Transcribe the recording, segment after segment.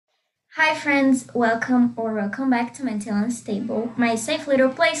Hi, friends, welcome back to Mental Unstable, my safe little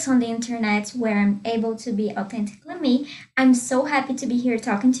place on the internet where I'm able to be authentically me. I'm so happy to be here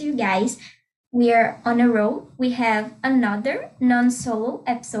talking to you guys. We are on a roll. We have another non solo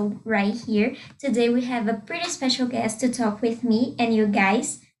episode right here. Today, we have a pretty special guest to talk with me and you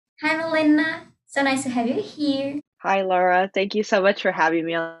guys. Hi, Melina. So nice to have you here. Hi, Laura. Thank you so much for having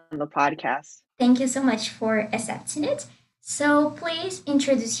me on the podcast. Thank you so much for accepting it. So, please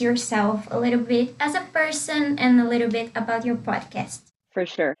introduce yourself a little bit as a person and a little bit about your podcast. For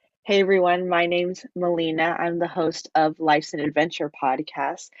sure. Hey, everyone. My name's Melina. I'm the host of Life's an Adventure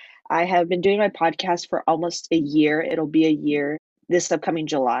podcast. I have been doing my podcast for almost a year. It'll be a year this upcoming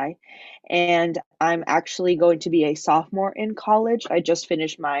July. And I'm actually going to be a sophomore in college. I just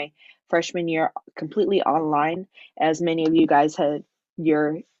finished my freshman year completely online, as many of you guys had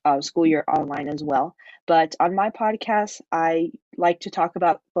your school year online as well. But on my podcast, I like to talk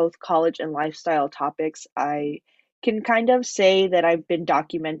about both college and lifestyle topics. I can kind of say that I've been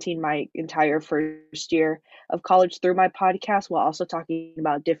documenting my entire first year of college through my podcast while also talking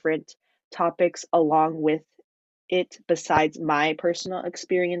about different topics along with it besides my personal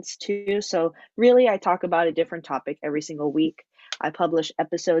experience too. So, really, I talk about a different topic every single week. I publish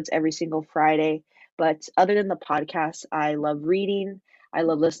episodes every single Friday. But other than the podcast, I love reading, I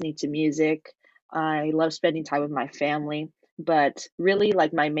love listening to music, I love spending time with my family. But really,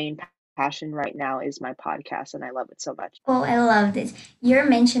 like my main passion right now is my podcast, and I love it so much. Oh, I love this. You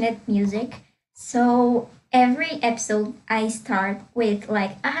mentioned music. So every episode, I start with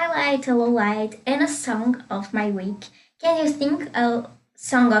like a highlight, a low light, and a song of my week. Can you think a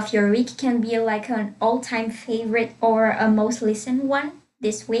song of your week can be like an all time favorite or a most listened one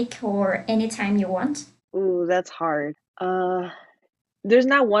this week or anytime you want? Ooh, that's hard. There's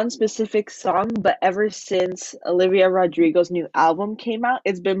not one specific song, but ever since Olivia Rodrigo's new album came out,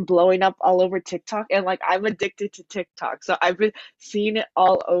 it's been blowing up all over TikTok. And like, I'm addicted to TikTok. So I've been seeing it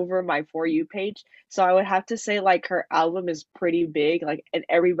all over my For You page. So I would have to say, like, her album is pretty big, like, and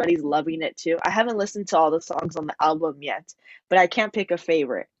everybody's loving it too. I haven't listened to all the songs on the album yet, but I can't pick a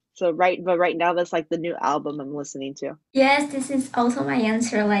favorite. But right now, that's like the new album I'm listening to. Yes, this is also my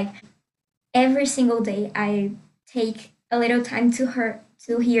answer. Like every single day, I take a little time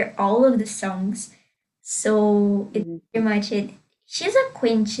to hear all of the songs. So it's Mhm. pretty much it. She's a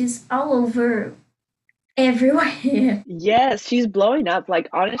queen. She's all over everywhere. Yes, she's blowing up. Like,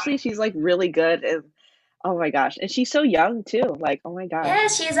 honestly, she's like really good. And oh my gosh. And she's so young too. Like, oh my gosh. Yeah,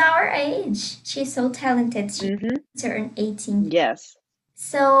 she's our age. She's so talented. She Mm-hmm. turned 18. Yes.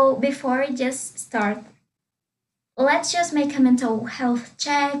 So before we just start, let's just make a mental health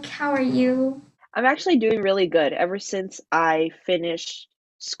check. How are you? I'm actually doing really good. Ever since I finished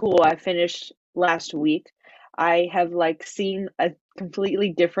school, I finished last week. I have like seen a completely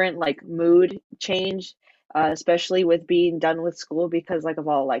different like mood change, especially with being done with school because like of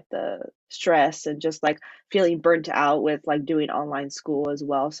all like the stress and just like feeling burnt out with like doing online school as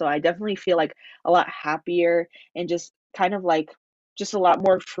well. So I definitely feel like a lot happier and just kind of like just a lot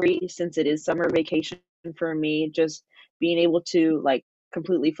more free since it is summer vacation for me. Just being able to like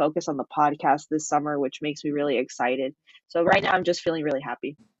completely focus on the podcast this summer, which makes me really excited. So right now I'm just feeling really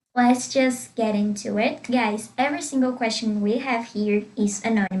happy. Let's just get into it. Guys, every single question we have here is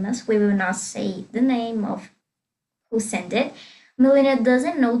anonymous. We will not say the name of who sent it. Melina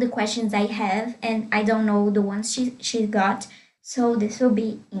doesn't know the questions I have, and I don't know the ones she got. So this will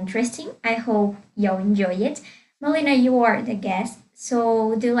be interesting. I hope y'all enjoy it. Melina, you are the guest. So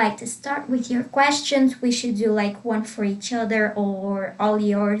would you like to start with your questions? We should do like one for each other or all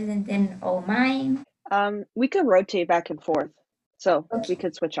yours and then all mine. We could rotate back and forth, so we Okay.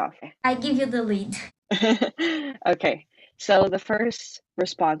 could switch off. I give you the lead. Okay, so the first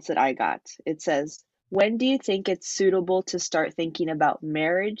response that I got, it says, when do you think it's suitable to start thinking about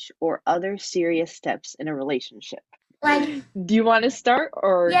marriage or other serious steps in a relationship? Like Do you want to start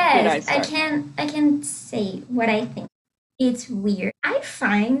or should I yes, start? I can say what I think. It's weird. I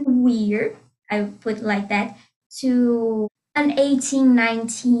find weird, I put it like that, to an 18,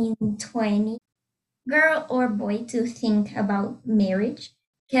 19, 20 girl or boy to think about marriage.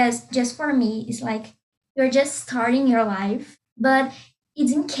 Because just for me, it's like you're just starting your life. But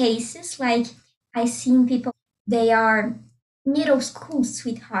it's in cases like I seen people, they are middle school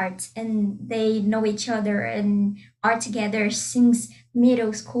sweethearts and they know each other and are together since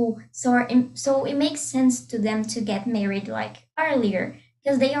middle school. So it makes sense to them to get married like earlier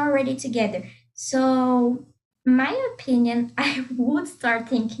because they are already together. So, my opinion, I would start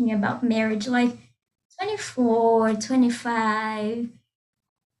thinking about marriage like 24, 25,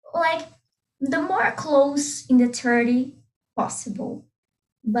 like the more close in the 30 possible.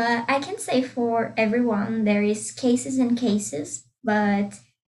 But I can say for everyone, there is cases and cases. But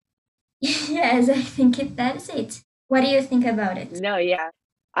yes, I think that's it. What do you think about it? No, yeah,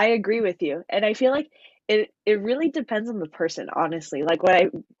 I agree with you, and I feel like it really depends on the person, honestly. Like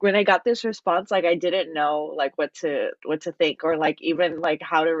when I got this response, like I didn't know like what to think or like even like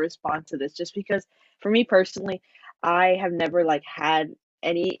how to respond to this. Just because for me personally, I have never like had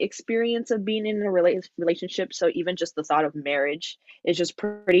any experience of being in a relationship, so even just the thought of marriage is just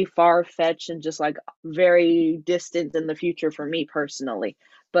pretty far fetched and just like very distant in the future for me personally.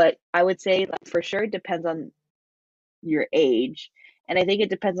 But I would say like for sure it depends on your age. And I think it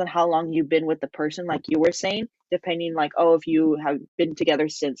depends on how long you've been with the person, like you were saying, depending like, oh, if you have been together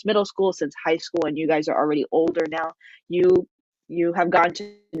since middle school, since high school, and you guys are already older now, you you have gotten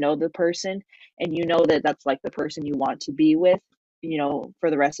to know the person and you know that that's like the person you want to be with, for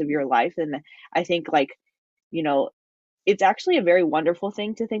the rest of your life. And I think like, you know, it's actually a very wonderful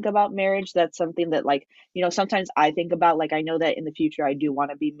thing to think about marriage. That's something that like, sometimes I think about like I know that in the future I do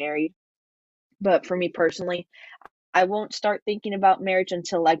want to be married. But for me personally, I won't start thinking about marriage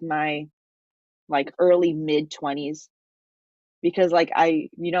until like my like early mid 20s because like I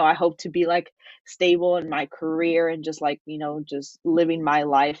hope to be like stable in my career and just like, just living my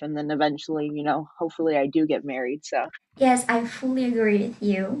life and then eventually, hopefully I do get married. So, Yes, I fully agree with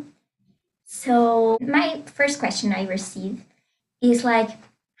you. So, my first question I received is like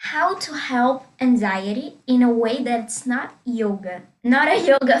how to help anxiety in a way that's not yoga, not a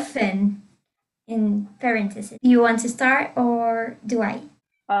yoga fan in parentheses. Do you want to start or do I?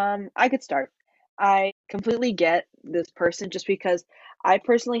 I could start. I completely get this person just because I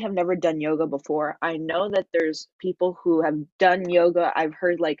personally have never done yoga before. I know that there's people who have done yoga. I've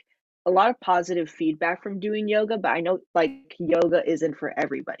heard like a lot of positive feedback from doing yoga, but I know like yoga isn't for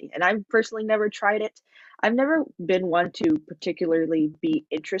everybody. And I've personally never tried it. I've never been one to particularly be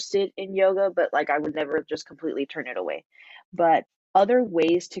interested in yoga, but like I would never just completely turn it away. But other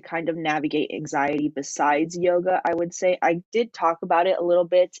ways to kind of navigate anxiety besides yoga, I would say I did talk about it a little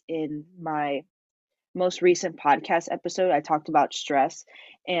bit in my most recent podcast episode. I talked about stress,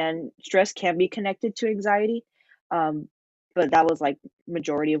 and stress can be connected to anxiety. Um, but that was like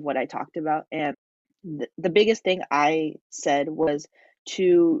majority of what I talked about. And the biggest thing I said was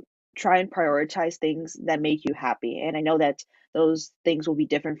to try and prioritize things that make you happy. And I know that those things will be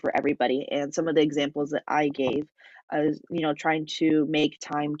different for everybody. And some of the examples that I gave is, trying to make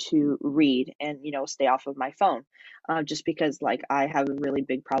time to read and, stay off of my phone, just because like I have a really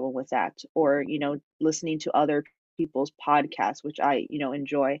big problem with that. Or, listening to other people's podcasts, which I,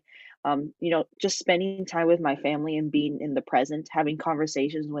 enjoy. Just spending time with my family and being in the present, having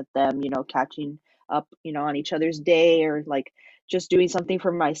conversations with them, catching up, on each other's day or like just doing something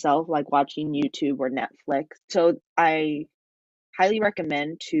for myself, like watching YouTube or Netflix. So I highly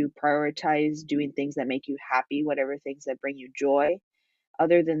recommend to prioritize doing things that make you happy, whatever things that bring you joy.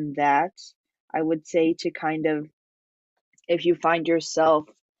 Other than that, I would say to kind of, if you find yourself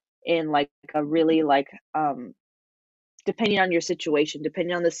in like a really like depending on your situation,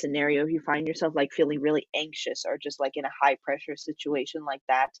 depending on the scenario, if you find yourself like feeling really anxious or just like in a high pressure situation like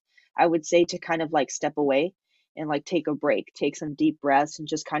that, I would say to kind of like step away and like take a break, take some deep breaths and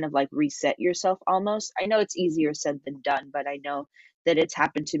just kind of like reset yourself almost. I know it's easier said than done, but I know that it's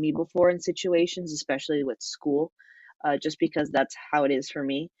happened to me before in situations, especially with school, just because that's how it is for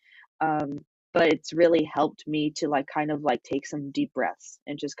me. Um, but it's really helped me to like kind of like take some deep breaths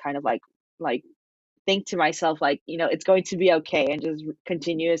and just kind of like think to myself like, it's going to be okay and just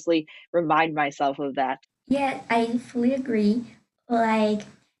continuously remind myself of that. Yeah, I fully agree. Like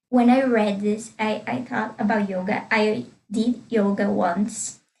when I read this, I thought about yoga. I did yoga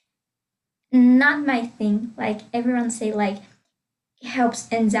once. Not my thing. Like everyone say like it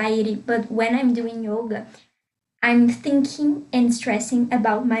helps anxiety, but when I'm doing yoga, I'm thinking and stressing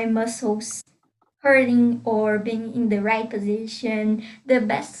about my muscles hurting or being in the right position. The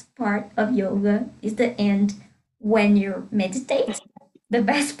best part of yoga is the end when you meditate. The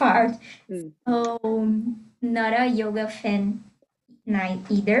best part. Mm, So, not a yoga fan night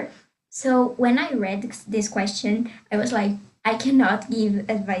either. So, when I read this question, I was like, I cannot give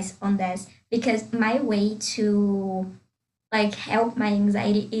advice on this because my way to like help my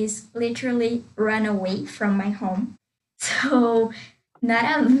anxiety is literally run away from my home. So, not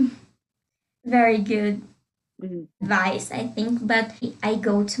a very good mhm, advice, I think, but I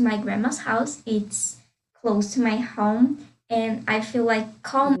go to my grandma's house. It's close to my home, and I feel like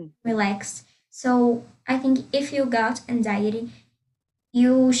calm, mhm, relaxed. So I think if you got anxiety,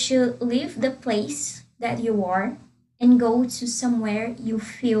 you should leave the place that you are and go to somewhere you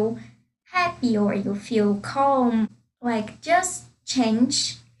feel happy or you feel calm. Like just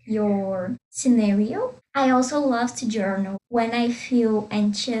change your scenario. I also love to journal. When I feel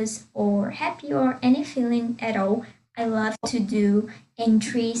anxious or happy or any feeling at all, I love to do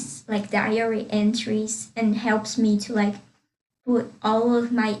entries, like diary entries, and helps me to like put all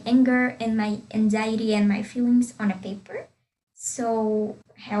of my anger and my anxiety and my feelings on a paper. So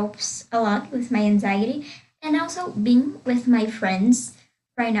helps a lot with my anxiety. And also being with my friends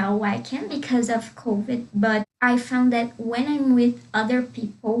right now I can because of COVID, but I found that when I'm with other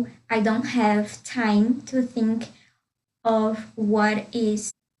people, I don't have time to think of what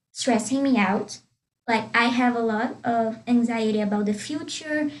is stressing me out. Like I have a lot of anxiety about the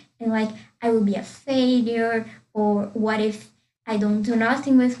future and like I will be a failure or what if I don't do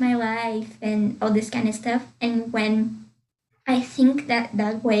nothing with my life and all this kind of stuff. And when I think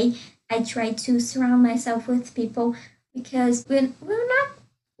that way, I try to surround myself with people because we'll not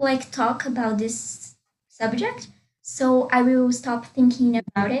like talk about this subject. So I will stop thinking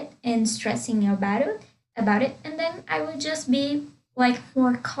about it and stressing about it, and then I will just be like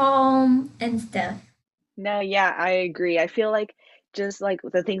more calm and stuff. No, yeah, I agree. I feel like just like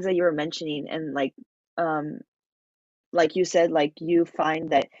the things that you were mentioning and um like you said, like you find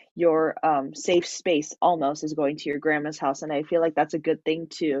that your safe space almost is going to your grandma's house. And I feel like that's a good thing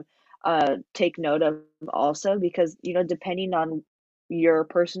to take note of also because, depending on your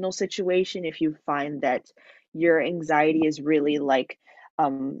personal situation, if you find that your anxiety is really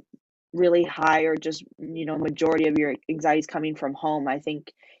um, really high or just, majority of your anxiety is coming from home, I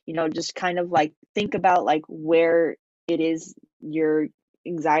think, just kind of like think about like where it is your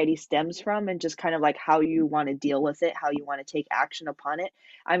anxiety stems from and just kind of like how you want to deal with it, how you want to take action upon it.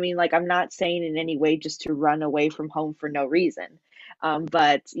 I mean, like, I'm not saying in any way just to run away from home for no reason.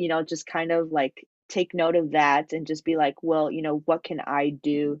 But, just kind of like take note of that and just be like, well, what can I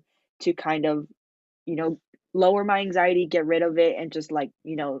do to kind of, you know, lower my anxiety, get rid of it, and just like,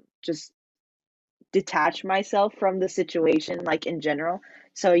 just detach myself from the situation, like in general.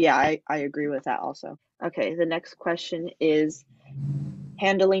 So, yeah, I agree with that also. Okay, the next question is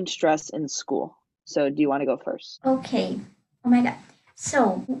handling stress in school. So do you want to go first? Okay. Oh my god.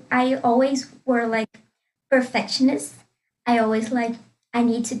 So I always were like perfectionist. I always like I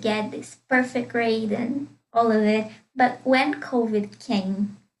need to get this perfect grade and all of it. But when COVID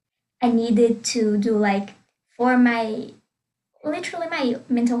came, I needed to do like for my literally my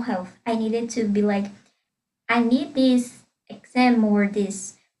mental health. I needed to be like I need this exam or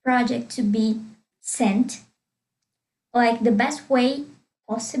this project to be sent like the best way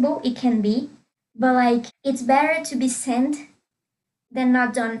possible it can be. But like it's better to be sent than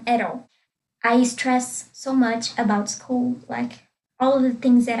not done at all. I stress so much about school, like all of the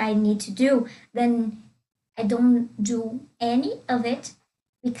things that I need to do, then I don't do any of it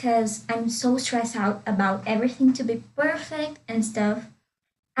because I'm so stressed out about everything to be perfect and stuff.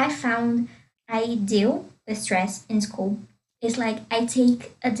 I found I deal with stress in school. It's like I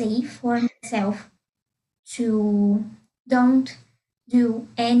take a day for myself to don't do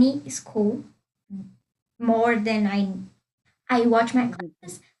any school more than I watch my Mhm.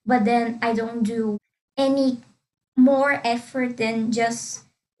 classes, but then I don't do any more effort than just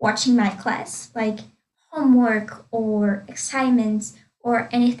watching my class, like homework or assignments or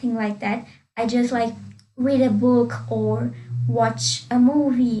anything like that. I just like read a book or watch a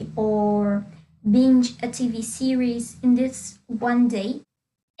movie or binge a TV series in this one day.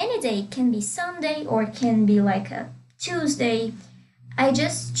 Any day can be Sunday or can be like a Tuesday. I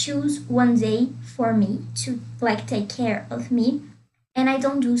just choose one day for me to like take care of me and I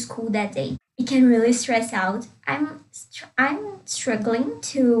don't do school that day. It can really stress out. I'm struggling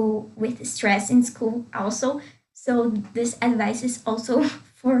to with stress in school also. So this advice is also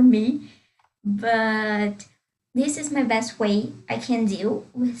for me, but this is my best way I can deal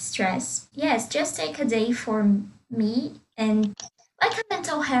with stress. Yes, just take a day for me and like a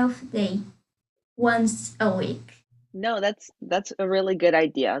mental health day once a week. No, that's a really good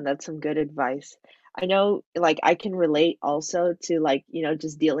idea, and that's some good advice. I know, like, I can relate also to like,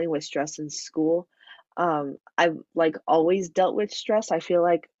 just dealing with stress in school. I've like always dealt with stress. I feel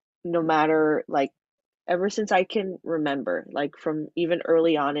like no matter like ever since I can remember, like from even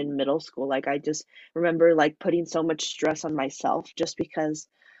early on in middle school, like I just remember like putting so much stress on myself just because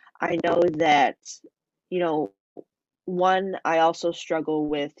I know that, you know, one, I also struggle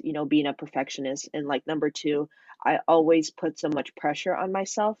with, being a perfectionist. And like number two, I always put so much pressure on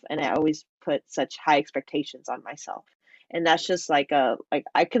myself and I always put such high expectations on myself. And that's just like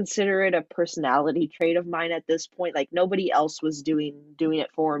I consider it a personality trait of mine at this point. Like nobody else was doing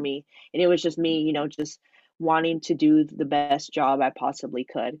it for me. And it was just me, just wanting to do the best job I possibly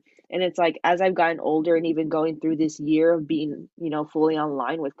could. And it's like as I've gotten older and even going through this year of being, fully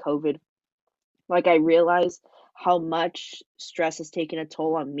online with COVID, like I realize how much stress has taken a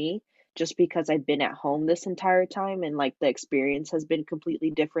toll on me just because I've been at home this entire time and like the experience has been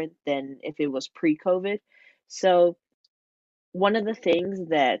completely different than if it was pre-COVID. So one of the things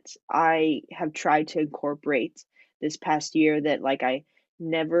that I have tried to incorporate this past year that like I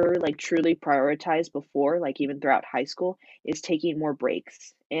never like truly prioritized before, like even throughout high school, is taking more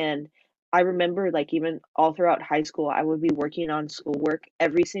breaks. And I remember like even all throughout high school, I would be working on schoolwork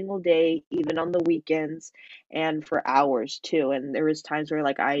every single day, even on the weekends and for hours too. And there was times where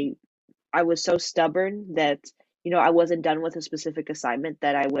like I was so stubborn that, I wasn't done with a specific assignment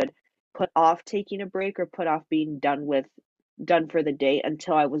that I would put off taking a break or put off being done for the day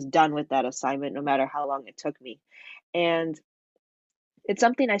until I was done with that assignment, no matter how long it took me. And it's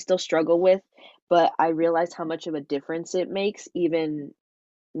something I still struggle with, but I realize how much of a difference it makes even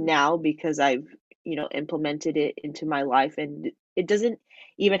now because I've, implemented it into my life and it doesn't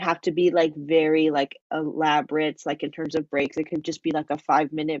even have to be like very like elaborate, like in terms of breaks. It could just be like a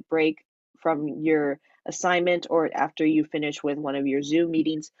 5-minute break from your assignment or after you finish with one of your Zoom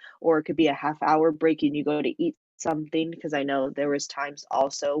meetings, or it could be a half-hour break and you go to eat something because I know there was times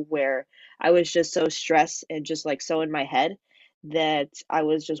also where I was just so stressed and just like so in my head that I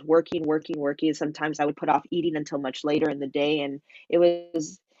was just working, working, working. Sometimes I would put off eating until much later in the day and it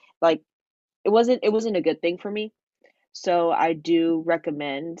was like it wasn't a good thing for me. So I do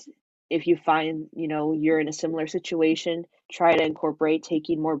recommend if you find, you're in a similar situation, try to incorporate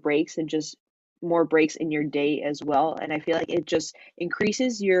taking more breaks and just more breaks in your day as well. And I feel like it just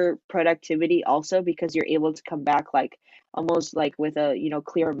increases your productivity also because you're able to come back like almost like with a,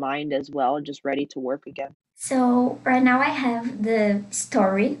 clear mind as well and just ready to work again. So right now I have the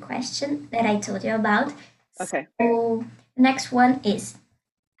story question that I told you about. Okay. So the next one is,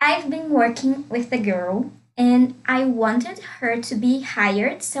 I've been working with a girl and I wanted her to be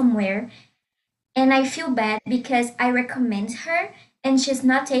hired somewhere, and I feel bad because I recommend her and she's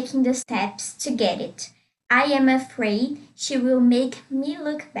not taking the steps to get it. I am afraid she will make me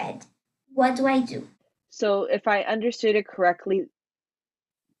look bad. What do I do? So if I understood it correctly,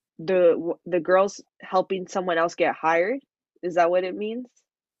 the girl's helping someone else get hired. Is that what it means?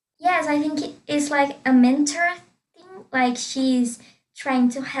 Yes, I think it's like a mentor thing. Like she's trying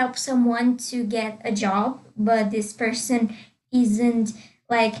to help someone to get a job, but this person isn't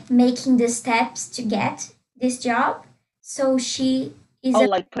like making the steps to get this job. So she is Oh, a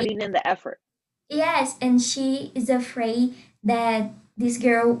like putting in the effort. yes, and she is afraid that this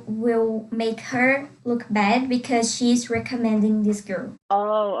girl will make her look bad because she's recommending this girl.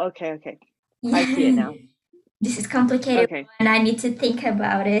 Oh, okay, okay. I see it Yeah, now. this is complicated Okay. and I need to think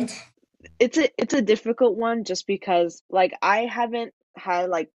about it. It's a difficult one just because like I haven't had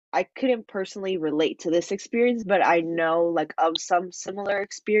like I couldn't personally relate to this experience, but I know like of some similar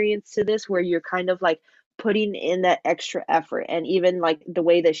experience to this where you're kind of like putting in that extra effort and even like the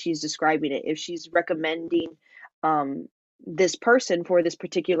way that she's describing it, if she's recommending um this person for this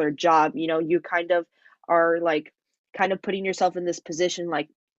particular job, you kind of are like kind of putting yourself in this position like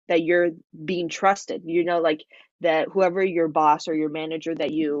that you're being trusted, like that whoever your boss or your manager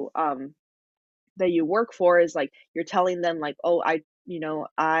that you work for is like you're telling them like, oh, I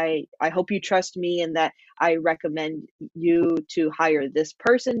hope you trust me and that I recommend you to hire this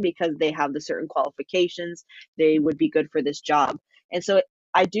person because they have the certain qualifications, they would be good for this job. And so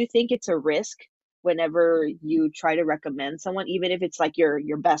I do think it's a risk whenever you try to recommend someone, even if it's like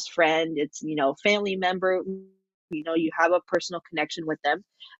your best friend, it's family member, you have a personal connection with them,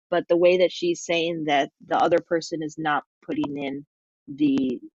 but the way that she's saying that the other person is not putting in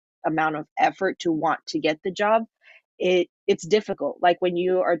the amount of effort to want to get the job, it's difficult. Like when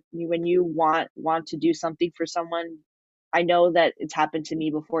you want to do something for someone, I know that it's happened to me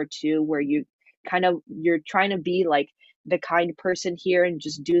before too, where you're trying to be like the kind person here and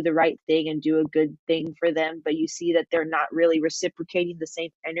just do the right thing and do a good thing for them, but you see that they're not really reciprocating the same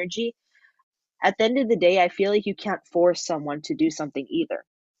energy. At the end of the day, I feel like you can't force someone to do something either.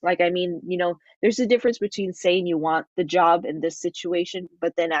 Like, I mean, there's a difference between saying you want the job in this situation,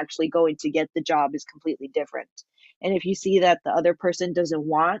 but then actually going to get the job is completely different. And if you see that the other person doesn't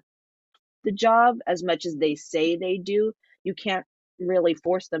want the job as much as they say they do, you can't really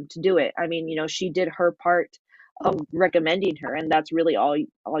force them to do it. I mean, she did her part of recommending her, and that's really all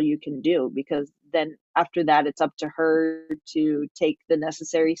you can do because then after that it's up to her to take the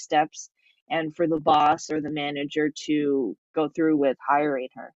necessary steps and for the boss or the manager to go through with hiring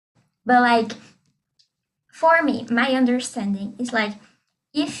her. But like for me, my understanding is like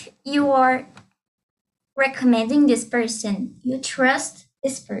if you are recommending this person, you trust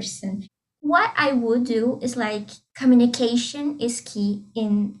this person. What I would do is like communication is key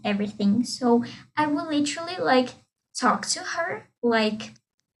in everything. So I will literally like talk to her like,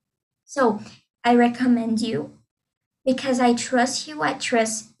 so I recommend you because I trust you, I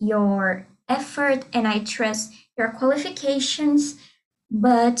trust your effort, and I trust your qualifications,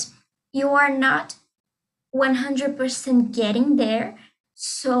 but you are not 100% getting there.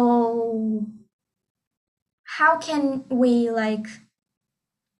 So how can we like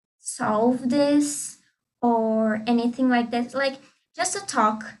solve this or anything like that? Like just a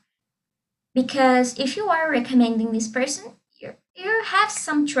talk, because if you are recommending this person, you have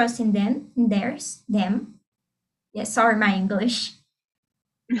some trust in them, in theirs, them. Yeah, sorry, my English.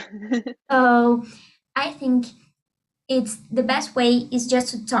 So I think it's the best way is just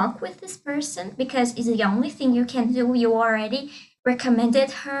to talk with this person because it's the only thing you can do. You already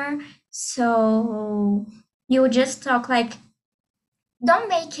recommended her, so you just talk like, don't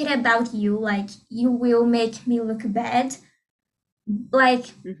make it about you, like you will make me look bad. Like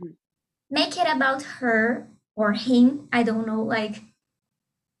Mhm. make it about her or him. I don't know. Like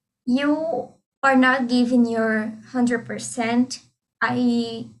you are not giving your 100%.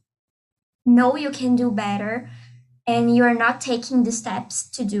 I know you can do better and you're not taking the steps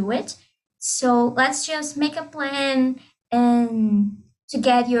to do it. So let's just make a plan and to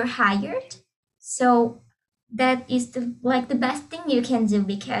get you hired. So that is the like the best thing you can do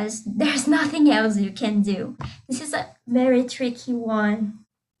because there's nothing else you can do. This is a very tricky one.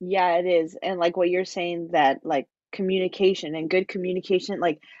 Yeah, it is. And like what you're saying, that like communication and good communication,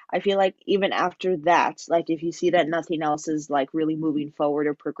 like I feel like even after that, like if you see that nothing else is like really moving forward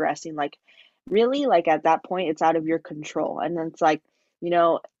or progressing, like really like at that point it's out of your control. And then it's like, you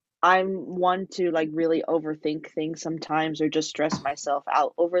know, I'm one to like really overthink things sometimes or just stress myself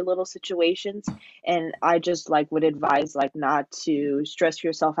out over little situations. And I just like would advise like not to stress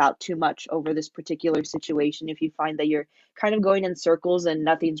yourself out too much over this particular situation if you find that you're kind of going in circles and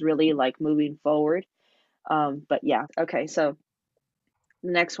nothing's really like moving forward. But yeah, okay, so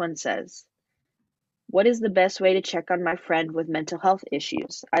the next one says, what is the best way to check on my friend with mental health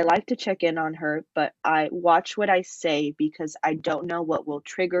issues? I like to check in on her, but I watch what I say because I don't know what will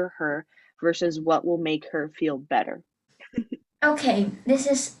trigger her versus what will make her feel better. Okay, this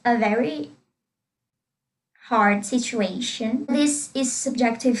is a very hard situation. This is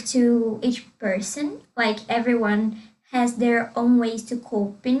subjective to each person. Like everyone has their own ways to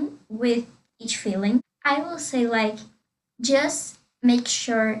coping with each feeling. I will say like just make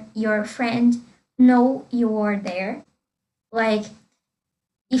sure your friend know you are there. Like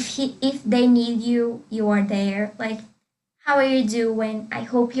if they need you, you are there. Like how are you doing? I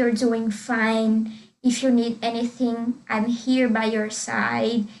hope you're doing fine. If you need anything, I'm here by your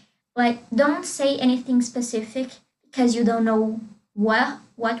side. Like don't say anything specific because you don't know what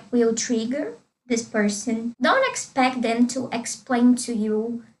will trigger this person. Don't expect them to explain to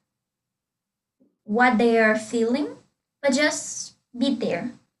you what they are feeling, but just be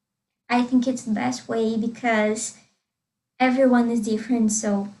there. I think it's the best way because everyone is different.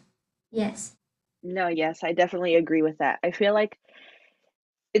 So, yes. No, yes, I definitely agree with that. I feel like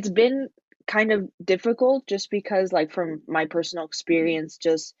it's been kind of difficult just because, like, from my personal experience,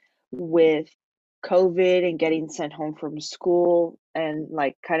 just with COVID and getting sent home from school and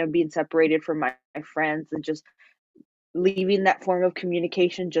like kind of being separated from my friends and just leaving that form of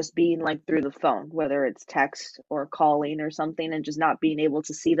communication just being like through the phone, whether it's text or calling or something, and just not being able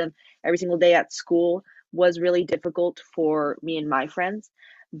to see them every single day at school was really difficult for me and my friends.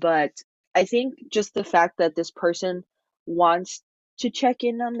 But I think just the fact that this person wants to check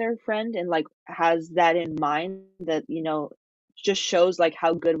in on their friend and like has that in mind, that, just shows like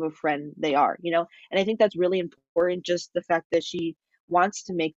how good of a friend they are. And I think that's really important, just the fact that she wants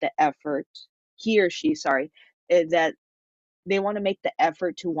to make the effort, he or she, sorry, that they want to make the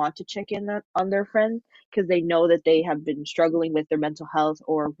effort to want to check in on their friend because they know that they have been struggling with their mental health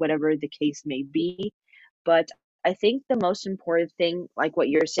or whatever the case may be. But I think the most important thing, like what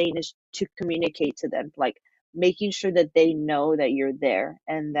you're saying, is to communicate to them, like making sure that they know that you're there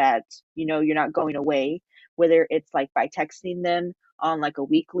and that, you're not going away, whether it's like by texting them on like a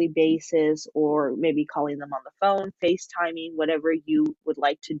weekly basis or maybe calling them on the phone, FaceTiming, whatever you would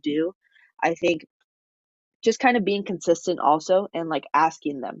like to do. I think just kind of being consistent also and like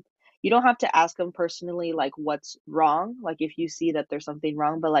asking them. You don't have to ask them personally like what's wrong, like if you see that there's something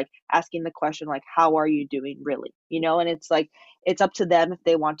wrong, but like asking the question like how are you doing really? And it's like it's up to them if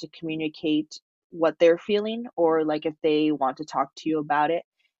they want to communicate what they're feeling or like if they want to talk to you about it.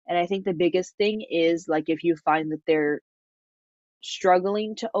 And I think the biggest thing is like if you find that they're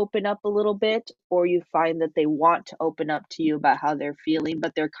struggling to open up a little bit, or you find that they want to open up to you about how they're feeling,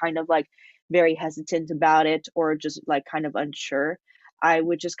 but they're kind of like very hesitant about it or just like kind of unsure, I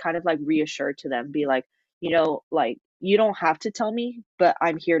would just kind of like reassure to them, be like, like, you don't have to tell me, but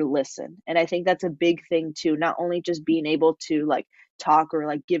I'm here to listen. And I think that's a big thing too, not only just being able to like talk or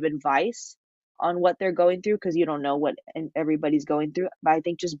like give advice on what they're going through, because you don't know what everybody's going through, but I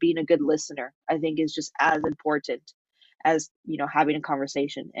think just being a good listener, I think, is just as important as having a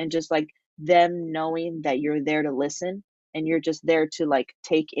conversation, and just like them knowing that you're there to listen and you're just there to like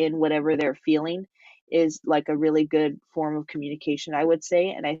take in whatever they're feeling is like a really good form of communication, I would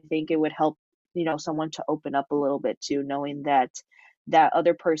say. And I think it would help someone to open up a little bit too, knowing that that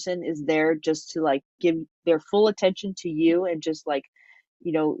other person is there just to like give their full attention to you, and just like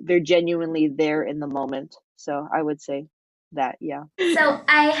they're genuinely there in the moment. So I would say that, yeah. So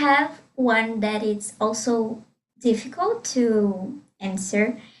I have one that it's also difficult to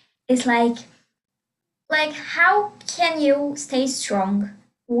answer. It's like how can you stay strong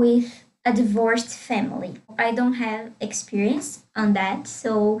with a divorced family? I don't have experience on that,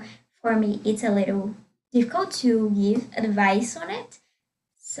 so for me it's a little difficult to give advice on it.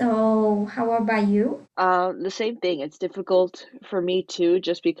 So how about you? The same thing. It's difficult for me too,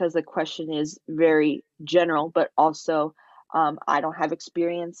 just because the question is very general, but also I don't have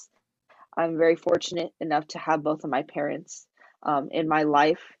experience. I'm very fortunate enough to have both of my parents in my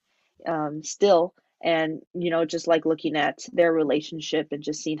life still. And, just like looking at their relationship and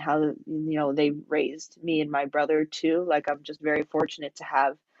just seeing how, they raised me and my brother too. Like, I'm just very fortunate to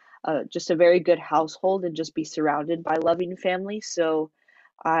have just a very good household and just be surrounded by loving family. So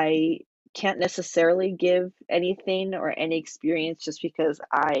I can't necessarily give anything or any experience just because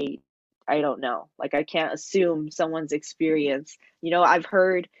I don't know. Like, I can't assume someone's experience. I've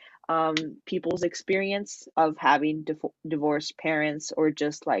heard people's experience of having divorced parents, or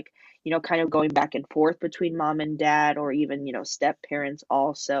just like, kind of going back and forth between mom and dad, or even, step parents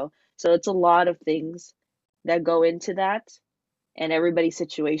also. So it's a lot of things that go into that, and everybody's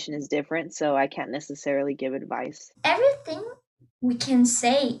situation is different. So I can't necessarily give advice. Everything we can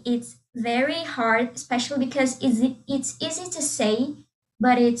say it's very hard, especially because it's easy to say,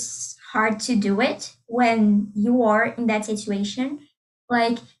 but it's hard to do it when you are in that situation.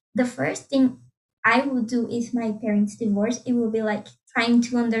 Like the first thing I would do if my parents divorce, it will be like trying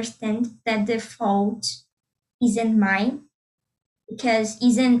to understand that the fault isn't mine, because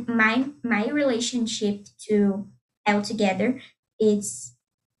isn't my relationship to held together. It's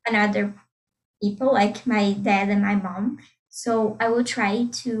another people like my dad and my mom. So I will try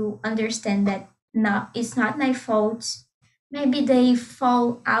to understand that not it's not my fault. Maybe they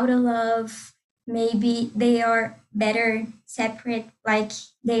fall out of love. Maybe they are better separate. Like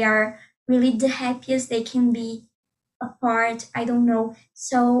they are really the happiest they can be apart. I don't know.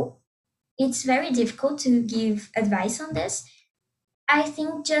 So it's very difficult to give advice on this. I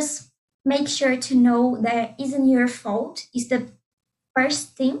think just make sure to know that isn't your fault is the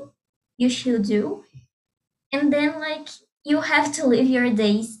first thing you should do, and then like you have to live your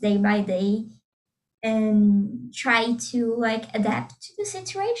days day by day and try to like adapt to the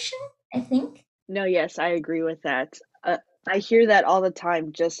situation, I think. No, yes, I agree with that. I hear that all the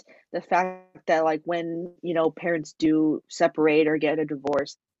time. Just the fact that, like, when, parents do separate or get a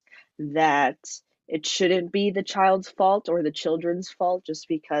divorce, that it shouldn't be the child's fault or the children's fault, just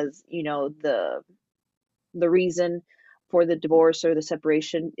because, the reason for the divorce or the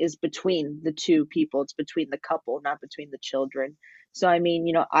separation is between the two people. It's between the couple, not between the children. So I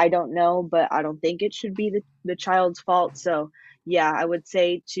mean, I don't know, but I don't think it should be the child's fault. So yeah, I would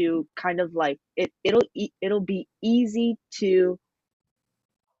say to kind of like it'll be easy to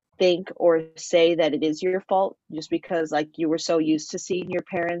think or say that it is your fault, just because like you were so used to seeing your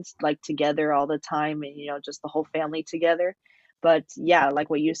parents like together all the time, and just the whole family together. But yeah, like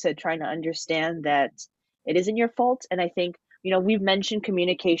what you said, trying to understand that it isn't your fault. And I think we've mentioned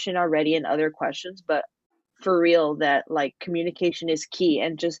communication already in other questions, but for real, that like communication is key,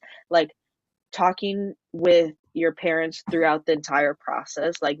 and just like talking with your parents throughout the entire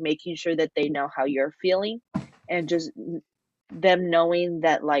process, like making sure that they know how you're feeling, and just them knowing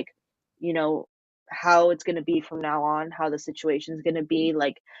that, like, you know how it's going to be from now on, how the situation is going to be,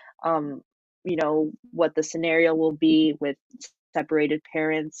 like, what the scenario will be with separated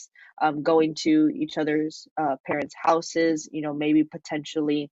parents, going to each other's parents houses, maybe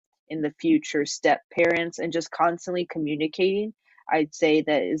potentially in the future step parents, and just constantly communicating, I'd say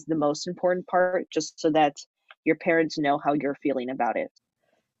that is the most important part, just so that your parents know how you're feeling about it.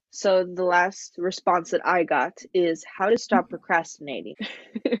 So the last response that I got is how to stop procrastinating.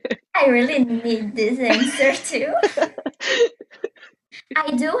 I really need this answer too.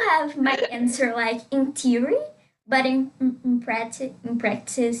 I do have my answer like in theory, but in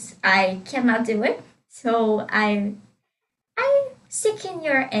practice, I cannot do it. So I seek in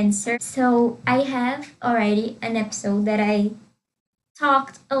your answer. So I have already an episode that I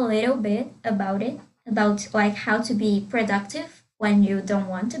talked a little bit about it, about like how to be productive when you don't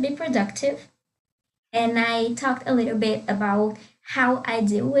want to be productive. And I talked a little bit about how I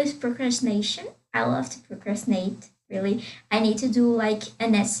deal with procrastination. I love to procrastinate, really. I need to do like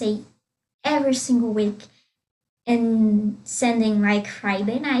an essay every single week and sending like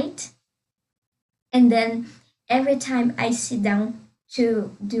Friday night. And then every time I sit down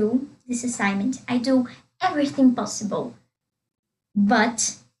to do this assignment, I do everything possible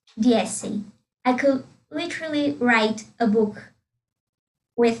but the essay. I could literally write a book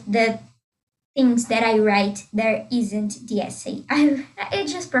with the things that I write. There isn't the essay. I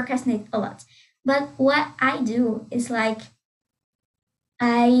just procrastinate a lot. But what I do is like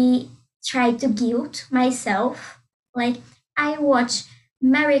I try to guilt myself. Like I watch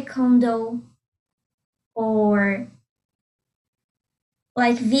Marie Kondo or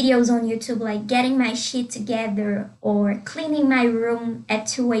like videos on YouTube, like getting my shit together or cleaning my room at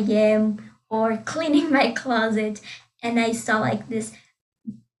 2 a.m. or cleaning my closet. And I saw like this,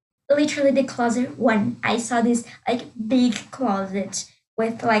 literally the closet one. I saw this like big closet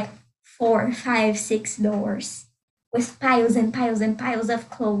with like four, five, six doors with piles and piles and piles of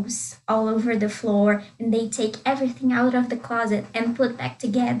clothes all over the floor. And they take everything out of the closet and put back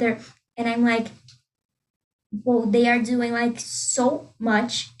together. And I'm like, well, they are doing like so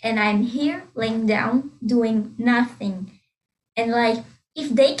much, and I'm here laying down doing nothing. And like, if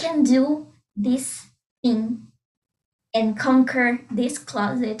they can do this thing and conquer this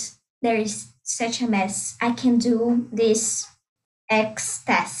closet, there is such a mess. I can do this X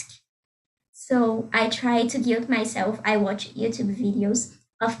task. So I try to guilt myself. I watch YouTube videos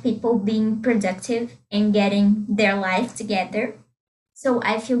of people being productive and getting their life together, so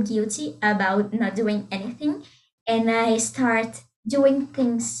I feel guilty about not doing anything. And I start doing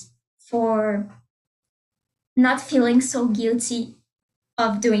things for not feeling so guilty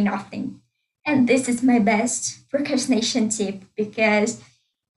of doing nothing. And this is my best procrastination tip because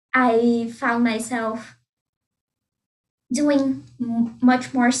I found myself doing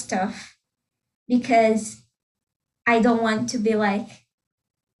much more stuff because I don't want to be like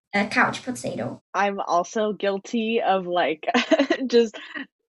a couch potato. I'm also guilty of like just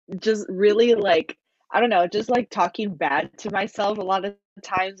just really like I don't know, just like talking bad to myself a lot of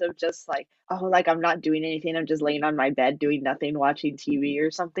times of just like, oh, like I'm not doing anything. I'm just laying on my bed doing nothing, watching TV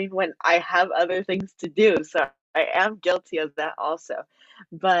or something when I have other things to do. So I am guilty of that also.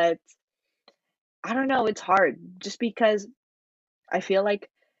 But I don't know, it's hard just because I feel like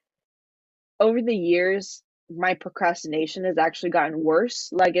over the years, my procrastination has actually gotten worse.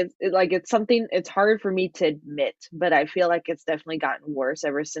 Like it's something it's hard for me to admit, but I feel like it's definitely gotten worse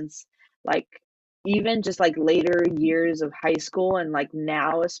ever since like even just like later years of high school and like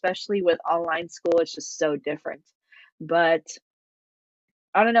now, especially with online school, it's just so different. But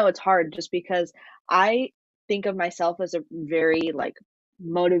I don't know, it's hard just because I think of myself as a very like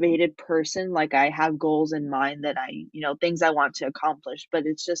motivated person. Like I have goals in mind that things I want to accomplish, but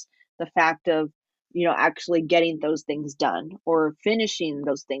it's just the fact of, actually getting those things done or finishing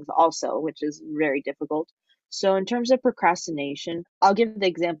those things also, which is very difficult. So in terms of procrastination, I'll give the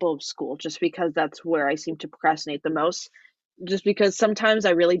example of school just because that's where I seem to procrastinate the most just because sometimes I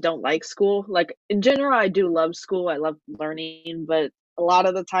really don't like school. Like in general, I do love school. I love learning, but a lot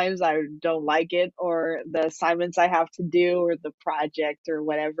of the times I don't like it or the assignments I have to do or the project or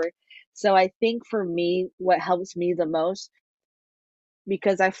whatever. So I think for me, what helps me the most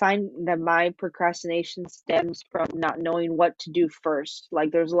because I find that my procrastination stems from not knowing what to do first.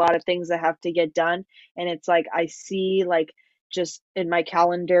 Like there's a lot of things that have to get done and it's like I see like just in my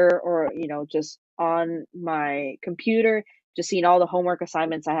calendar or just on my computer just seeing all the homework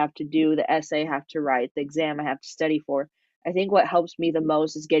assignments I have to do, the essay I have to write, the exam I have to study for. I think what helps me the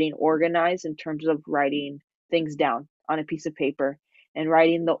most is getting organized in terms of writing things down on a piece of paper and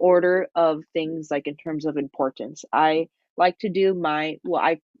writing the order of things like in terms of importance. I like to do my well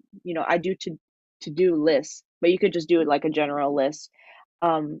I do to do lists, but you could just do it like a general list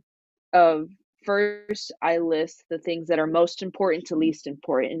um of first I list the things that are most important to least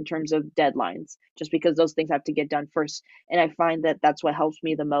important in terms of deadlines just because those things have to get done first, and I find that that's what helps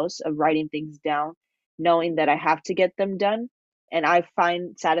me the most of writing things down knowing that I have to get them done, and I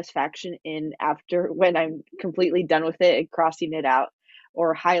find satisfaction in after when I'm completely done with it and crossing it out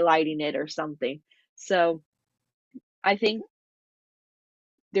or highlighting it or something. So I think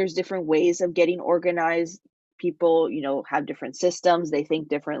there's different ways of getting organized. people, have different systems, they think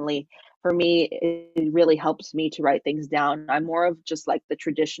differently. For me, it really helps me to write things down. I'm more of just like the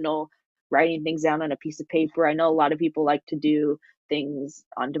traditional writing things down on a piece of paper. I know a lot of people like to do things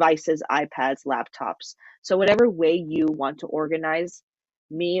on devices, iPads, laptops. So whatever way you want to organize,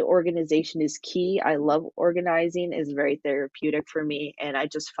 me, organization is key. I love organizing, is very therapeutic for me, and I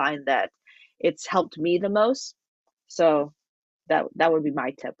just find that it's helped me the most. So that would be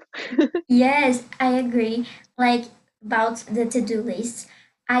my tip. Yes, I agree. Like about the to-do list,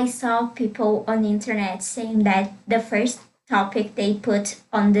 I saw people on the internet saying that the first topic they put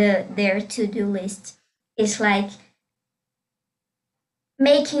on their to-do list is like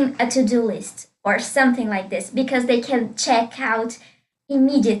making a to-do list or something like this because they can check out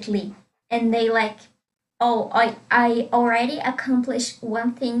immediately and they like, oh, I already accomplished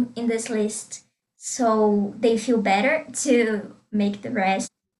one thing in this list, so they feel better to make the rest.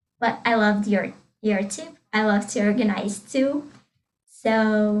 But I loved your tip. I love to organize too.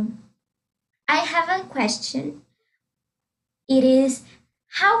 So I have a question. It is,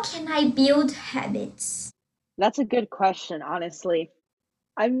 how can I build habits? That's a good question, honestly.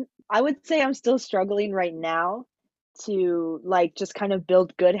 I would say I'm still struggling right now to like just kind of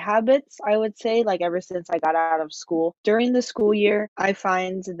build good habits, I would say, like ever since I got out of school. During the school year, I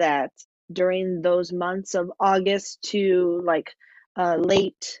find that during those months of August to like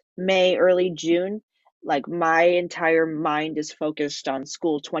late May, early June, like my entire mind is focused on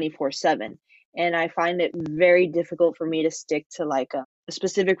school 24/7. And I find it very difficult for me to stick to like a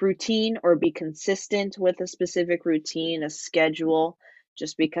specific routine or be consistent with a specific routine, a schedule,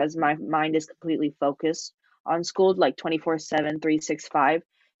 just because my mind is completely focused on school like 24/7, 365.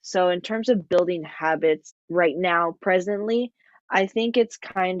 So in terms of building habits right now, presently, I think it's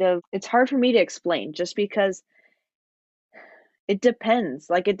hard for me to explain just because it depends.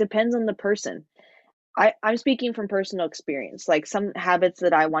 Like it depends on the person. I'm speaking from personal experience. Like some habits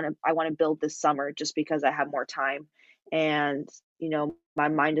that I want to build this summer just because I have more time and my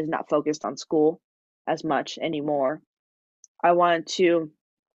mind is not focused on school as much anymore. I want to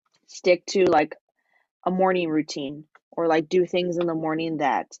stick to like a morning routine or like do things in the morning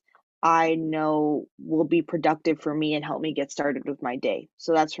that I know will be productive for me and help me get started with my day.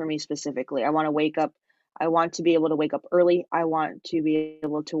 So that's for me specifically. I want to be able to wake up early. I want to be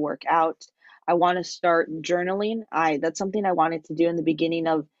able to work out. I want to start journaling. I That's something I wanted to do in the beginning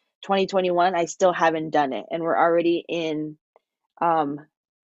of 2021. I still haven't done it and we're already in um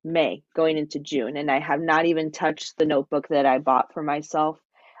May going into June and I have not even touched the notebook that I bought for myself.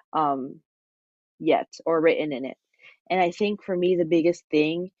 Um yet or written in it. And I think for me, the biggest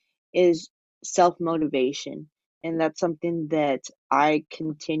thing is self motivation. And that's something that I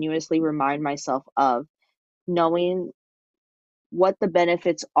continuously remind myself of, knowing what the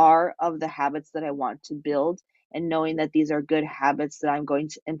benefits are of the habits that I want to build, and knowing that these are good habits that I'm going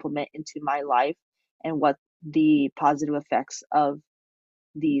to implement into my life, and what the positive effects of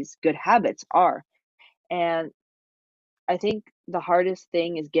these good habits are. And I think the hardest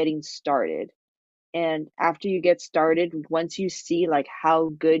thing is getting started. And after you get started, once you see like how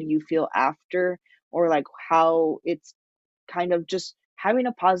good you feel after, or like how it's kind of just having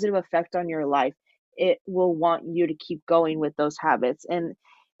a positive effect on your life, it will want you to keep going with those habits. And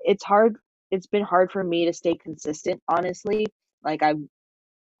it's hard, it's been hard for me to stay consistent, honestly. Like I've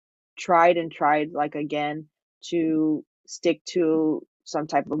tried and tried like again to stick to some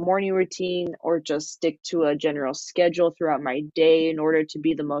type of morning routine or just stick to a general schedule throughout my day in order to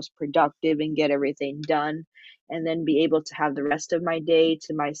be the most productive and get everything done, and then be able to have the rest of my day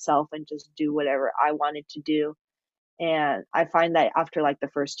to myself and just do whatever I wanted to do. And I find that after like the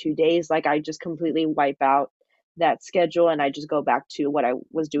first 2 days, like I just completely wipe out that schedule and I just go back to what I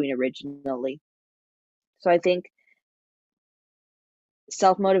was doing originally. So I think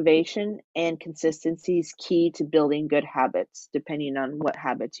self-motivation and consistency is key to building good habits, depending on what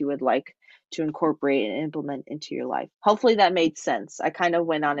habits you would like to incorporate and implement into your life. Hopefully that made sense. I kind of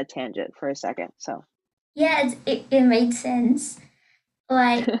went on a tangent for a second, so. Yeah, it made sense.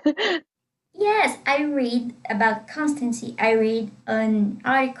 Like, yes, I read about constancy. I read an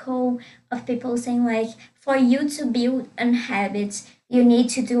article of people saying like for you to build an habit, you need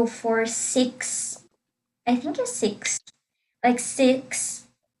to do for six, I think it's six, like 6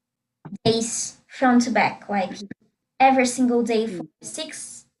 days front to back, like every single day for Mm,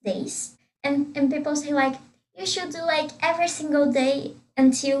 6 days. And people say like you should do like every single day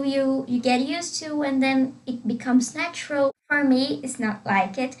until you get used to and then it becomes natural. For me, it's not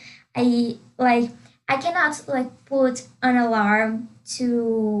like it. I like I cannot like put an alarm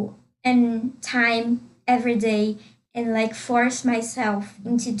to and time every day and like force myself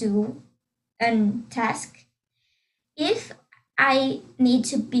into do an task. If I need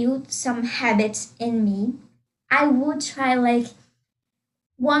to build some habits in me, I would try like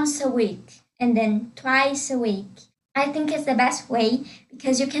once a week and then twice a week. I think it's the best way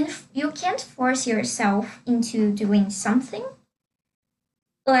because you can't force yourself into doing something.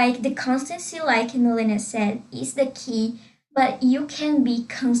 Like the constancy, like Melina said, is the key, but you can be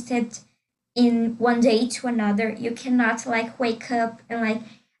constant in one day to another. You cannot like wake up and like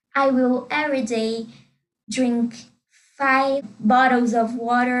I will every day drink 5 bottles of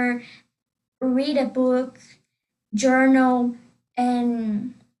water, read a book, journal,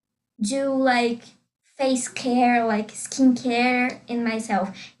 and do like face care, like skincare in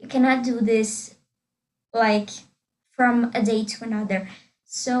myself. You cannot do this like from a day to another.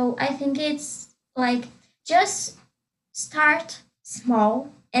 So I think it's like just start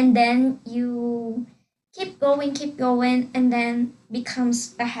small and then you keep going, and then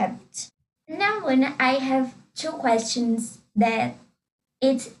becomes a habit. Now, when I have two questions that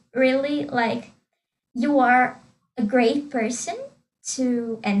it's really like you are a great person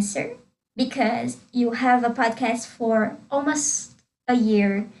to answer because you have a podcast for almost a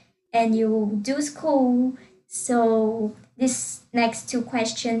year and you do school. So these next two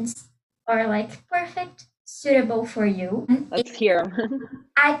questions are like perfect, suitable for you. Let's hear 'em.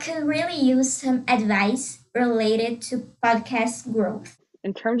 I could really use some advice related to podcast growth.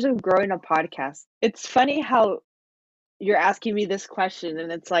 In terms of growing a podcast, it's funny how you're asking me this question,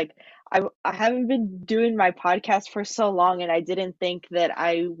 and it's like I haven't been doing my podcast for so long, and I didn't think that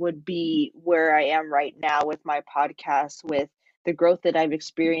I would be where I am right now with my podcast, with the growth that I've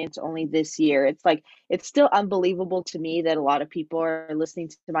experienced only this year. It's like it's still unbelievable to me that a lot of people are listening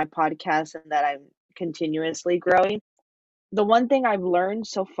to my podcast and that I'm continuously growing. The one thing I've learned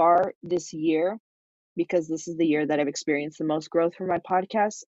so far this year, because this is the year that I've experienced the most growth for my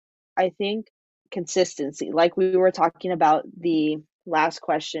podcast, I think consistency. Like we were talking about the last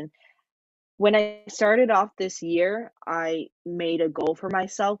question. When I started off this year, I made a goal for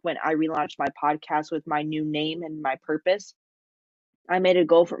myself when I relaunched my podcast with my new name and my purpose. I made a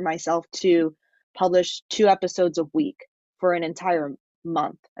goal for myself to publish 2 episodes a week for an entire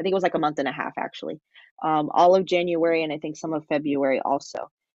month. I think it was like a month and a half actually. All of January and I think some of February also.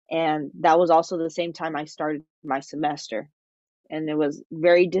 And that was also the same time I started my semester, and it was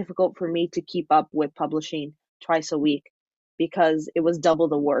very difficult for me to keep up with publishing twice a week because it was double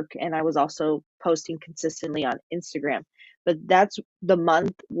the work, and I was also posting consistently on Instagram. But that's the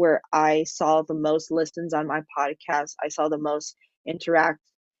month where I saw the most listens on my podcast. I saw the most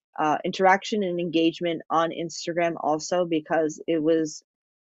interaction and engagement on Instagram also, because it was,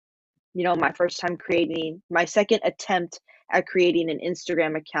 my first time creating my second attempt at creating an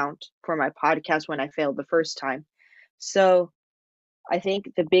Instagram account for my podcast when I failed the first time. So I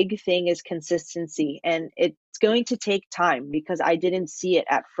think the big thing is consistency, and it's going to take time because I didn't see it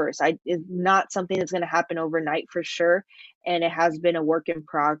at first. It's not something that's going to happen overnight for sure, and it has been a work in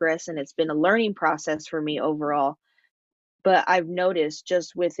progress, and it's been a learning process for me overall. But I've noticed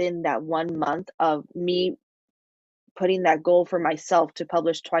just within that 1 month of me putting that goal for myself to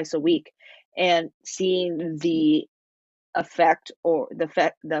publish twice a week and seeing the effect, or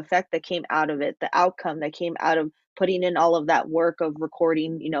the effect that came out of it, the outcome that came out of putting in all of that work of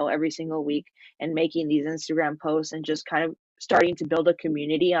recording, every single week and making these Instagram posts and just kind of starting to build a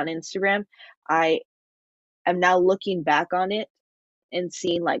community on Instagram. I am now looking back on it and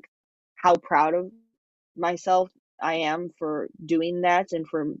seeing like how proud of myself I am for doing that and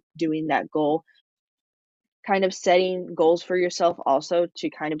for doing that goal. Kind of setting goals for yourself also to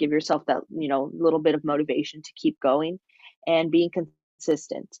kind of give yourself that, little bit of motivation to keep going and being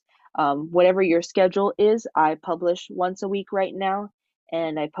consistent. Whatever your schedule is, I publish once a week right now,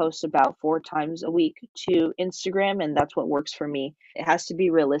 and I post about 4 times a week to Instagram, and that's what works for me. It has to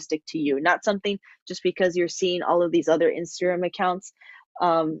be realistic to you, not something just because you're seeing all of these other Instagram accounts.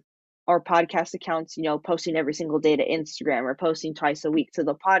 Or podcast accounts, posting every single day to Instagram or posting twice a week to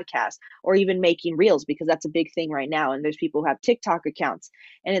the podcast, or even making reels, because that's a big thing right now. And there's people who have TikTok accounts.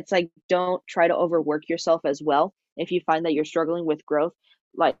 And it's like, don't try to overwork yourself as well. If you find that you're struggling with growth,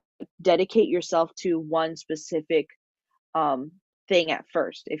 like dedicate yourself to one specific um, thing at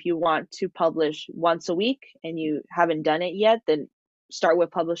first. If you want to publish once a week and you haven't done it yet, then start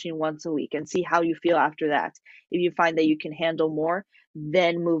with publishing once a week and see how you feel after that. If you find that you can handle more,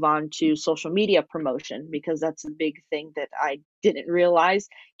 then move on to social media promotion, because that's a big thing that I didn't realize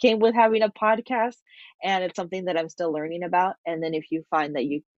came with having a podcast, and it's something that I'm still learning about. And then if you find that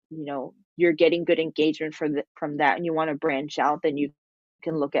you're getting good engagement from that and you want to branch out, then you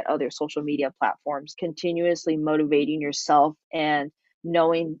can look at other social media platforms. Continuously motivating yourself and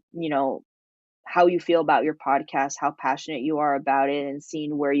knowing, how you feel about your podcast, how passionate you are about it, and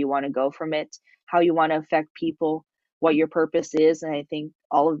seeing where you want to go from it, how you want to affect people, what your purpose is. And I think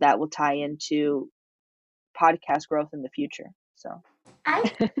all of that will tie into podcast growth in the future. So, I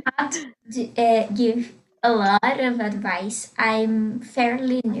cannot give a lot of advice. I'm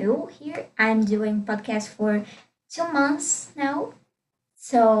fairly new here. I'm doing podcast for 2 months now.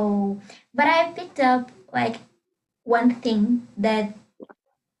 So, but I picked up like one thing that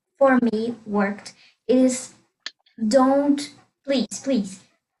for me worked is don't, please,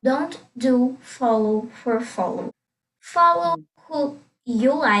 don't do follow for follow. Follow mhm, who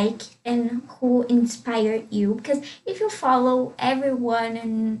you like and who inspire you. Because if you follow everyone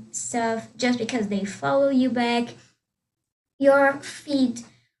and stuff just because they follow you back, your feed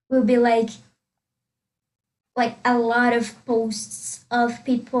will be like a lot of posts of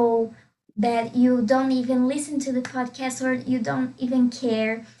people that you don't even listen to the podcast or you don't even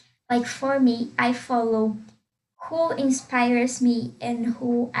care. Like for me, I follow who inspires me and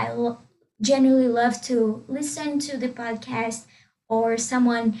who genuinely love to listen to the podcast, or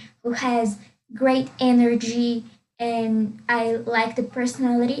someone who has great energy and I like the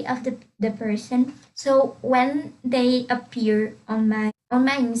personality of the person. So when they appear on my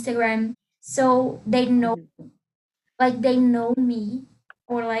Instagram, so they know, mhm, like they know me,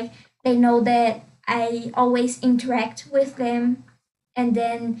 or like they know that I always interact with them, and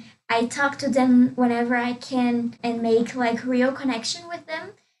then I talk to them whenever I can and make like real connection with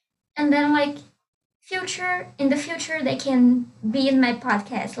them. And then like future in the future they can be in my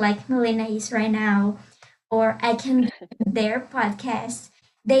podcast like Melina is right now, or I can be in their podcast.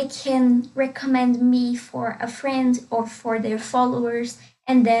 They can recommend me for a friend or for their followers,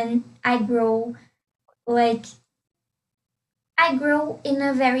 and then like I grow in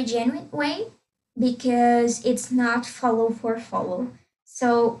a very genuine way because it's not follow for follow.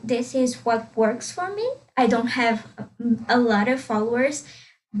 So this is what works for me. I don't have a lot of followers,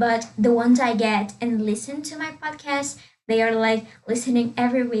 but the ones I get and listen to my podcast, they are like listening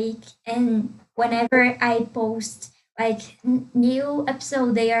every week. And whenever I post like new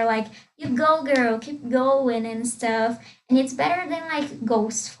episode, they are like, "You go, girl, keep going" and stuff. And it's better than like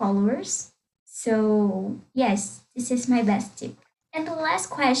ghost followers. So yes, this is my best tip. And the last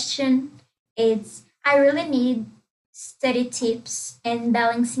question is I really need study tips and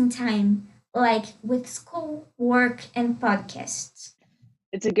balancing time, like with school, work, and podcasts.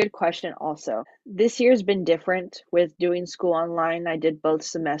 it's a good question also. This year's been different with doing school online. I did both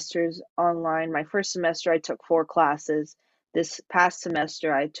semesters online. My first semester, I took 4 classes. This past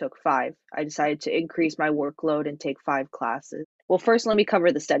semester, I took 5. I decided to increase my workload and take 5 classes. Well, first, let me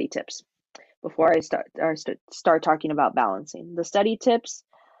cover the study tips before I start talking about balancing. The study tips,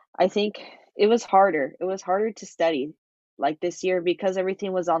 I think it was harder to study like this year because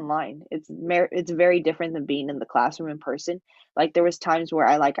everything was online. It's very different than being in the classroom in person. Like there was times where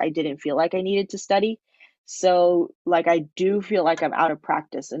I didn't feel like I needed to study. So like I do feel like I'm out of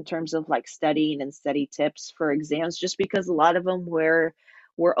practice in terms of like studying and study tips for exams just because a lot of them were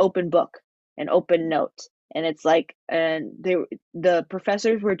open book and open note. And it's like and the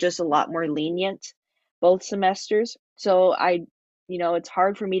professors were just a lot more lenient both semesters. So it's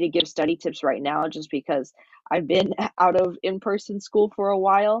hard for me to give study tips right now just because I've been out of in-person school for a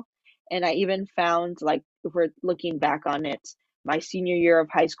while. And I even found, like, if we're looking back on it, my senior year of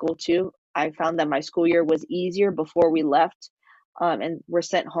high school too, I found that my school year was easier before we left and were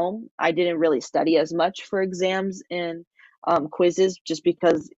sent home. I didn't really study as much for exams and quizzes just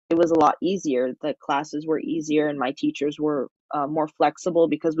because it was a lot easier. The classes were easier and my teachers were more flexible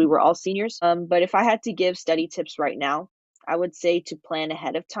because we were all seniors. But if I had to give study tips right now, I would say to plan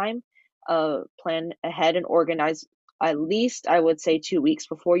ahead of time, plan ahead and organize at least I would say 2 weeks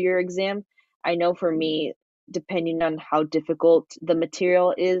before your exam. I know for me, depending on how difficult the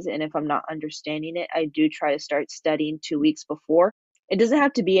material is and if I'm not understanding it, I do try to start studying 2 weeks before. It doesn't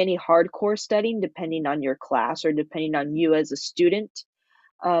have to be any hardcore studying depending on your class or depending on you as a student.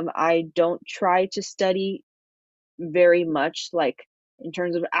 I don't try to study very much like in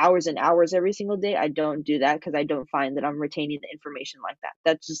terms of hours and hours every single day. I don't do that because I don't find that I'm retaining the information like that.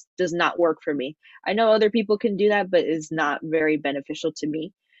 That just does not work for me. I know other people can do that, but it's not very beneficial to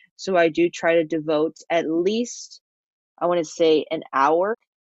me. So I do try to devote at least, I want to say, an hour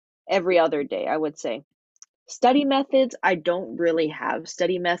every other day, I would say. Study methods, I don't really have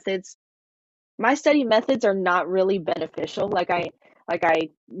study methods. My study methods are not really beneficial.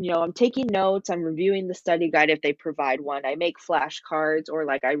 I'm taking notes, I'm reviewing the study guide if they provide one. I make flashcards or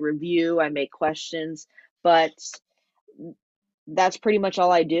like I review, I make questions, but that's pretty much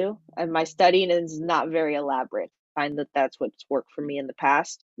all I do. And my studying is not very elaborate. find that that's what's worked for me in the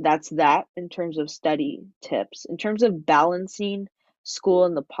past. That's that in terms of study tips. In terms of balancing school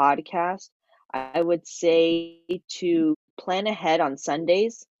and the podcast, I would say to plan ahead on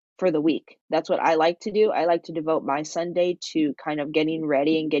Sundays for the week. That's what I like to do. I like to devote my Sunday to kind of getting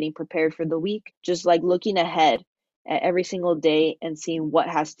ready and getting prepared for the week, just like looking ahead at every single day and seeing what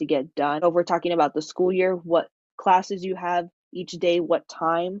has to get done. So if we're talking about the school year, what classes you have each day, what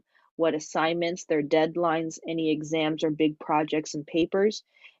time, what assignments, their deadlines, any exams or big projects and papers,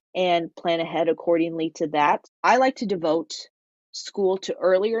 and plan ahead accordingly to that. I like to devote school to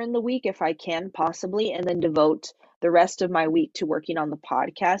earlier in the week if I can, possibly, and then devote the rest of my week to working on the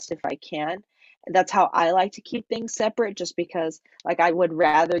podcast if I can. That's how I like to keep things separate, just because like I would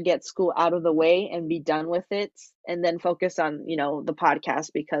rather get school out of the way and be done with it and then focus on, the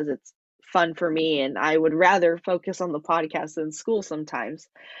podcast because it's fun for me and I would rather focus on the podcast than school sometimes.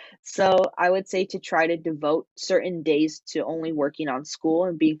 So I would say to try to devote certain days to only working on school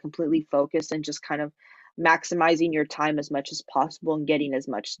and being completely focused and just kind of maximizing your time as much as possible and getting as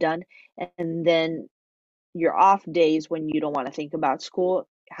much done. And then your off days when you don't want to think about school,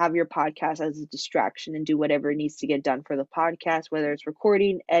 have your podcast as a distraction and do whatever needs to get done for the podcast, whether it's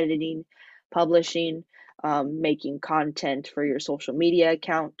recording, editing, publishing, making content for your social media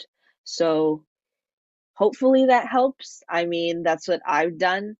account. So hopefully that helps. I mean, that's what I've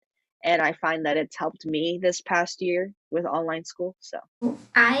done, and I find that it's helped me this past year with online school. So,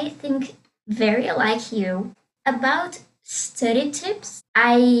 I think very like you. About study tips,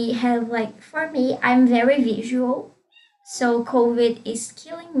 I have like, for me, I'm very visual. So COVID is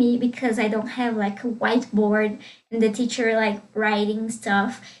killing me because I don't have like a whiteboard and the teacher like writing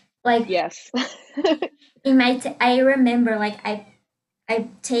stuff. Like yes. I remember like I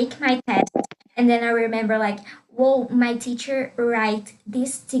take my test and then I remember like, whoa, my teacher write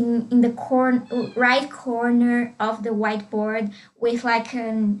this thing in the right corner of the whiteboard with like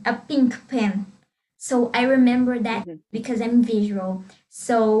a pink pen. So I remember that Mhm. because I'm visual.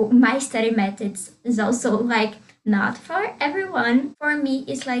 So my study methods is also like not for everyone. For me,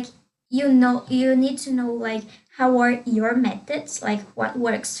 it's like you need to know like how are your methods, like what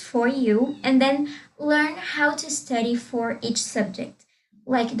works for you, and then learn how to study for each subject.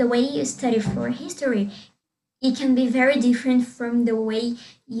 Like the way you study for history, it can be very different from the way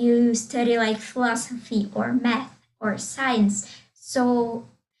you study like philosophy or math or science. So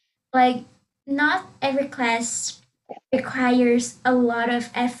like not every class requires a lot of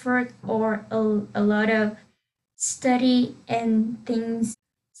effort or a lot of study and things.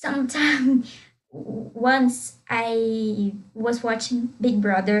 Sometimes once I was watching Big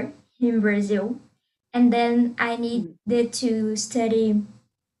Brother in Brazil, and then I Mhm. needed to study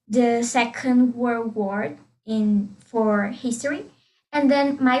the Second World War in for history, and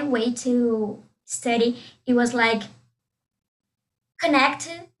then my way to study it was like connect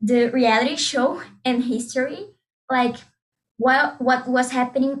the reality show and history, like what was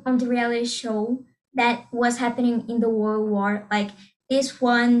happening on the reality show that was happening in the World War. Like this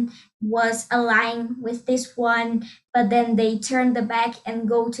one was aligned with this one, but then they turn the back and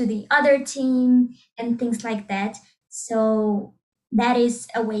go to the other team and things like that. So that is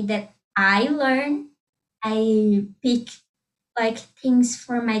a way that I learn. I pick like things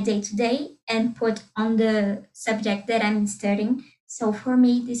for my day to day and put on the subject that I'm studying. So for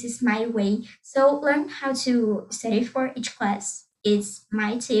me, this is my way. So learn how to study for each class is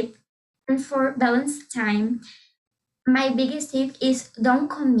my tip. And for balanced time, my biggest tip is don't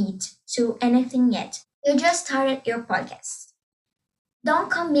commit to anything yet. You just started your podcast.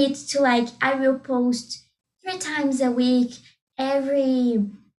 Don't commit to like I will post 3 times a week every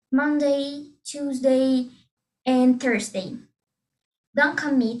Monday, Tuesday, and Thursday. Don't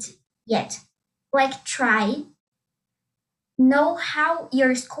commit yet. Like try, know how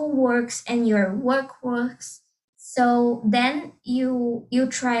your school works and your work works. So then you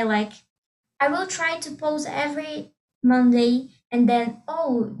try like I will try to post every Monday and then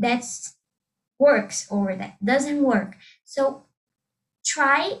oh that's works or that doesn't work. So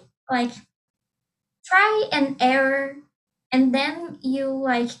try like try and error and then you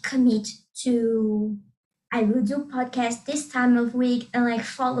like commit to I will do podcast this time of week and like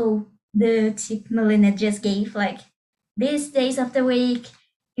follow the tip Melina just gave. Like these days of the week,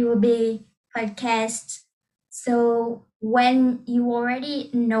 it will be podcast. So when you already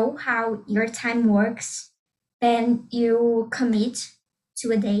know how your time works, then you commit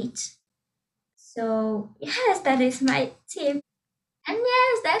to a date. So yes, that is my tip. And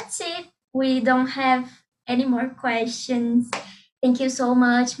yes, that's it. We don't have any more questions. Thank you so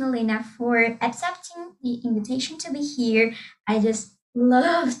much, Melina, for accepting the invitation to be here. I just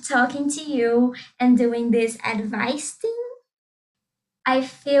love talking to you and doing this advice thing. I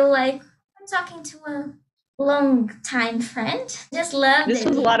feel like I'm talking to a long time friend. Just loved This it.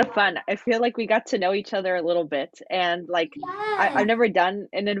 was a lot of fun. I feel like we got to know each other a little bit, and like I've Yes. never done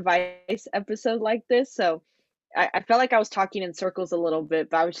an advice episode like this, so I felt like I was talking in circles a little bit,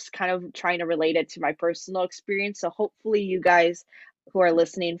 but I was just kind of trying to relate it to my personal experience. So hopefully you guys who are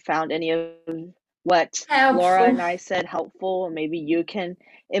listening found any of what Laura Helpful. and I said helpful, and maybe you can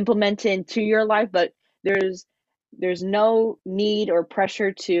implement it into your life. But there's there's no need or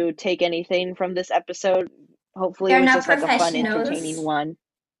pressure to take anything from this episode. Hopefully We it are was not just like a fun, entertaining professionals. one.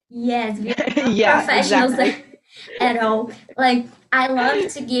 Yes, we are not Yeah, professionals exactly. at all. Like I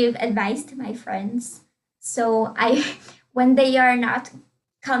love to give advice to my friends. So I when they are not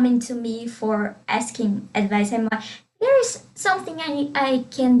coming to me for asking advice, I'm like, there's something I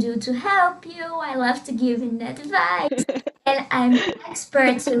can do to help you. I love to give an advice. And I'm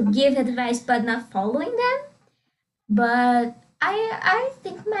expert to give advice but not following them. But I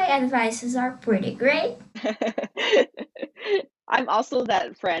think my advices are pretty great. I'm also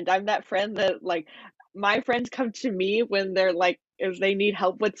that friend. I'm that friend that like my friends come to me when they're like if they need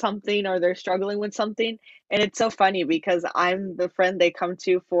help with something or they're struggling with something. And it's so funny because I'm the friend they come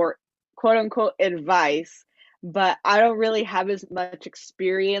to for quote unquote advice, but I don't really have as much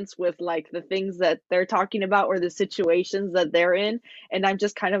experience with like the things that they're talking about or the situations that they're in. And I'm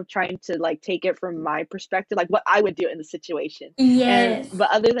just kind of trying to like take it from my perspective, like what I would do in the situation. And Yes. but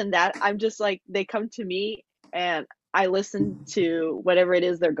other than that, I'm just like they come to me and I listen to whatever it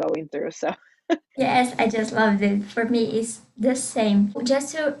is they're going through. So Yes, I just loved it. For me, it's the same.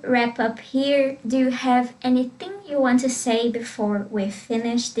 Just to wrap up here, do you have anything you want to say before we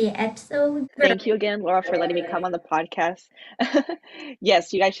finish the episode? thank you again, Laura, for letting me come on the podcast.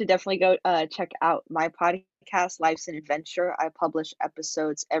 Yes, you guys should definitely go check out my podcast, Life's an Adventure. I publish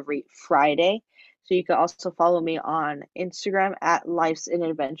episodes every Friday. So you can also follow me on Instagram at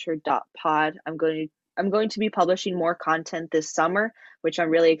lifesanadventure.pod. I'm going to be publishing more content this summer, which I'm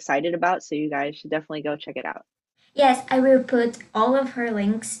really excited about. So you guys should definitely go check it out. Yes, I will put all of her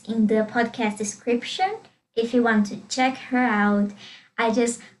links in the podcast description if you want to check her out. I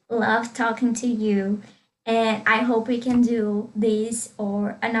just love talking to you, and I hope we can do this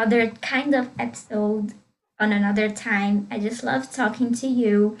or another kind of episode on another time. I just love talking to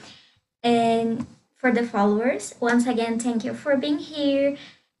you. And for the followers, once again, thank you for being here.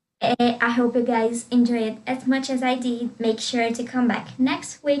 I hope you guys enjoy it as much as I did. Make sure to come back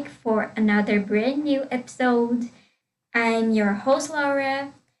next week for another brand new episode. I'm your host,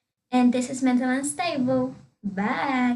 Laura, and this is Mental Unstable. Bye.